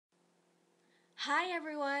Hi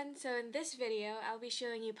everyone! So in this video, I'll be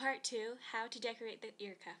showing you part 2, how to decorate the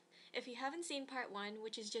ear cuff. If you haven't seen part 1,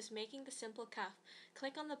 which is just making the simple cuff,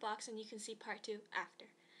 click on the box and you can see part 2 after.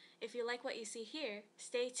 If you like what you see here,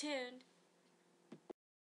 stay tuned!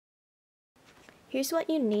 Here's what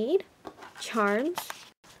you need: charms,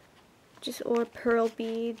 or pearl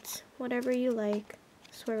beads, whatever you like,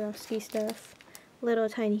 Swarovski stuff, little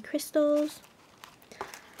tiny crystals,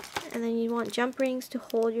 and then you want jump rings to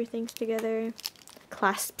hold your things together,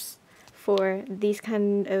 clasps for these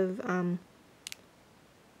kind of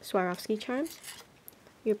Swarovski charms,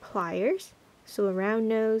 your pliers, so a round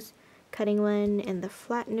nose, cutting one, and the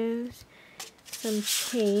flat nose, some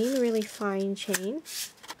chain, really fine chain,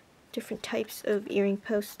 different types of earring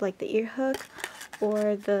posts like the ear hook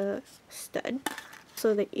or the stud.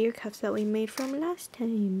 So the ear cuffs that we made from last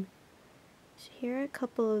time. So here are a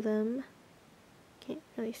couple of them. Can't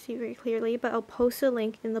really see very clearly, but I'll post a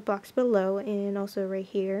link in the box below and also right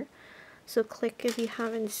here. So click if you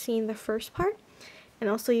haven't seen the first part. And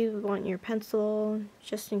also you want your pencil,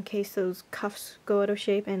 just in case those cuffs go out of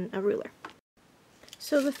shape, and a ruler.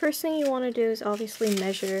 So the first thing you want to do is obviously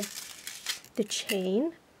measure the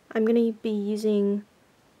chain. I'm going to be using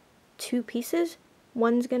 2 pieces.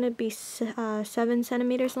 One's going to be 7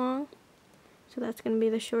 centimeters long, so that's going to be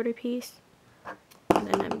the shorter piece. And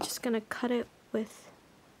then I'm just going to cut it with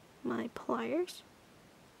my pliers.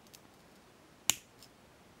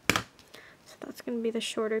 So that's going to be the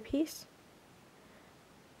shorter piece.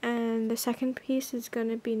 And the second piece is going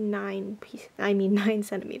to be 9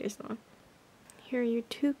 centimeters long. Here are your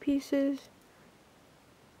 2 pieces.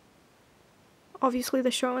 Obviously the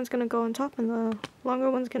short one's going to go on top and the longer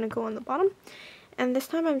one's going to go on the bottom. And this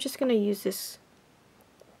time I'm just going to use this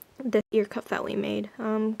ear cuff that we made,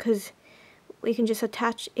 because we can just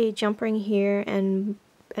attach a jump ring here and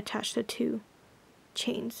attach the 2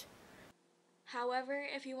 chains. However,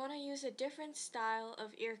 if you want to use a different style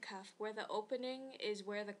of ear cuff where the opening is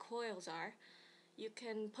where the coils are, you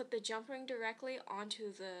can put the jump ring directly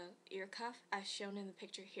onto the ear cuff as shown in the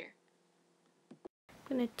picture here.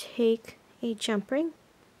 I'm going to take a jump ring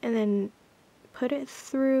and then put it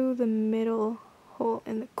through the middle hole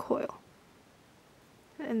in the coil.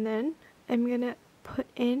 And then I'm going to put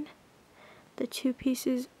in the 2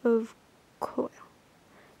 pieces of coil.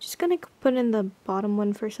 Just going to put in the bottom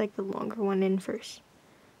one first, like the longer one in first.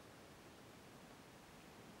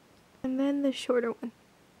 And then the shorter one.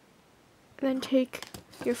 And then take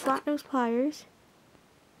your flat nose pliers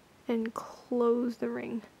and close the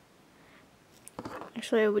ring.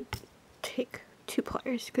 Actually, I would take 2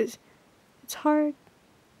 pliers because it's hard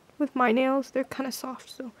with my nails. They're kind of soft,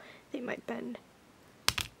 so they might bend.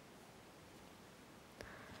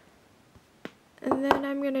 And then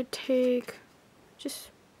I'm going to take this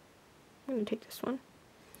one,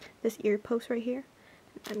 this ear post right here.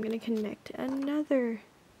 I'm going to connect another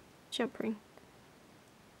jump ring.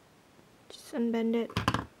 Just unbend it.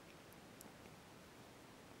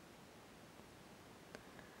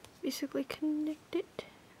 Basically connect it.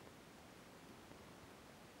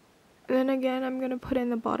 And then again, I'm going to put in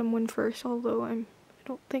the bottom one first, although I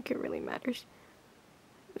don't think it really matters.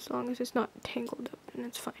 As long as it's not tangled up, then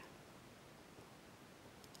it's fine.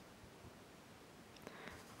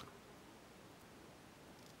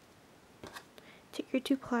 Take your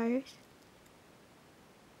 2 pliers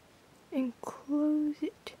and close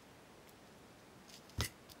it.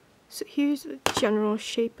 So here's the general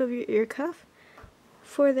shape of your ear cuff.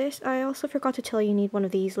 For this, I also forgot to tell you need one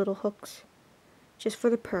of these little hooks, just for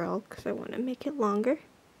the pearl, because I want to make it longer.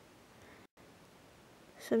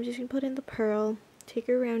 So I'm just going to put in the pearl, take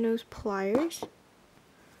your round nose pliers,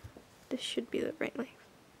 this should be the right length,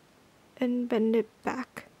 and bend it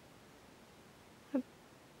back.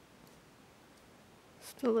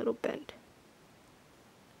 Just a little bend.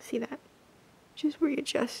 See that? Just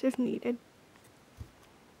readjust if needed.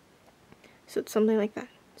 So it's something like that.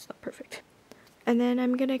 It's not perfect. And then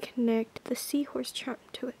I'm going to connect the Seahorse charm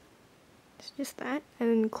to it. It's just that, and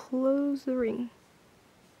then close the ring.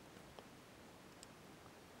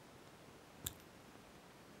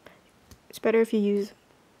 It's better if you use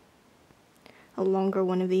a longer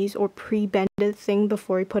one of these or pre-bend the thing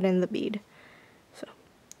before you put in the bead. So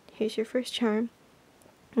here's your first charm,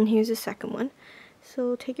 and here's the second one.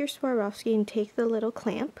 So take your Swarovski and take the little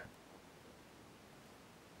clamp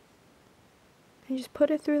and just put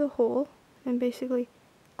it through the hole and basically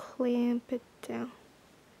clamp it down.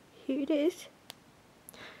 Here it is.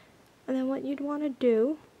 And then what you'd want to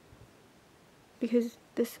do, because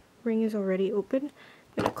this ring is already open,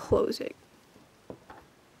 I'm going to close it,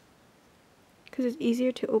 because it's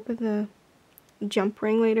easier to open the jump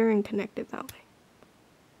ring later and connect it that way.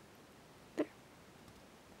 There.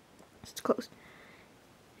 It's closed.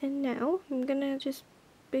 And now I'm gonna just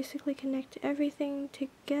basically connect everything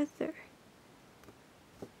together.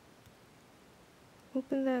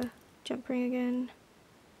 Open the jump ring again.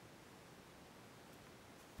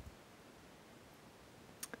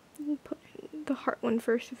 And put the heart one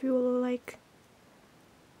first if you will like.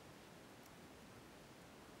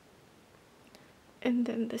 And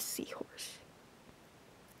then the seahorse.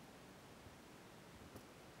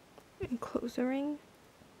 And close the ring.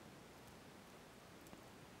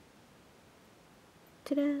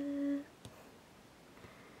 Ta-da!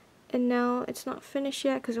 And now it's not finished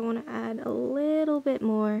yet because I want to add a little bit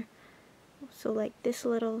more. So like this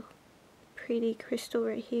little pretty crystal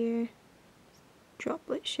right here,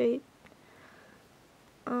 droplet shape.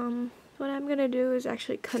 What I'm gonna do is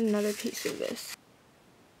actually cut another piece of this.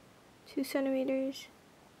 2 centimeters.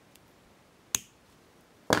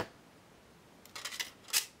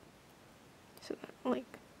 So like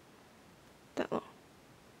that long.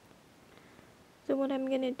 So what I'm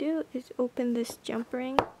gonna do is open this jump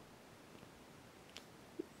ring.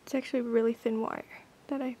 It's actually really thin wire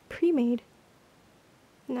that I pre-made.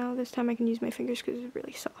 Now this time I can use my fingers because it's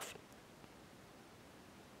really soft.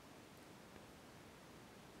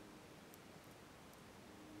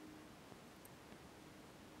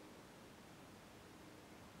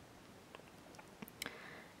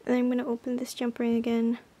 And I'm going to open this jump ring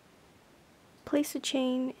again, place a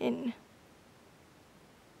chain in.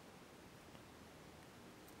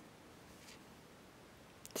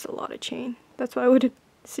 It's a lot of chain. That's why I would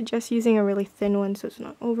suggest using a really thin one so it's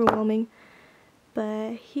not overwhelming.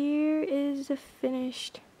 But here is the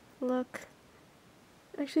finished look.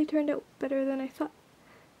 It actually turned out better than I thought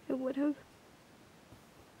it would have.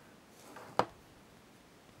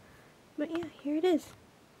 But yeah, here it is.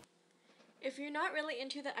 If you're not really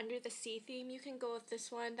into the under the sea theme, you can go with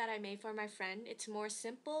this one that I made for my friend. It's more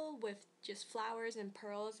simple with just flowers and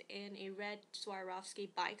pearls in a red Swarovski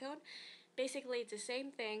bicone. Basically, it's the same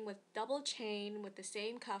thing with double chain with the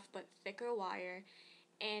same cuff but thicker wire.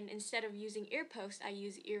 And instead of using ear posts, I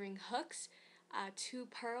use earring hooks, 2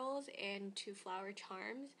 pearls, and 2 flower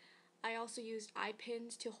charms. I also used eye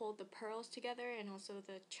pins to hold the pearls together and also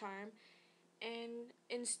the charm. And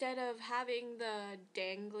instead of having the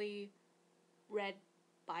dangly red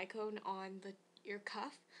bicone on the ear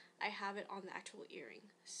cuff, I have it on the actual earring.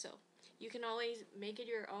 So you can always make it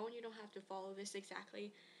your own. You don't have to follow this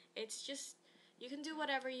exactly. It's just, you can do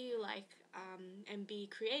whatever you like and be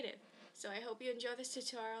creative. So I hope you enjoy this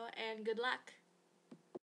tutorial and good luck.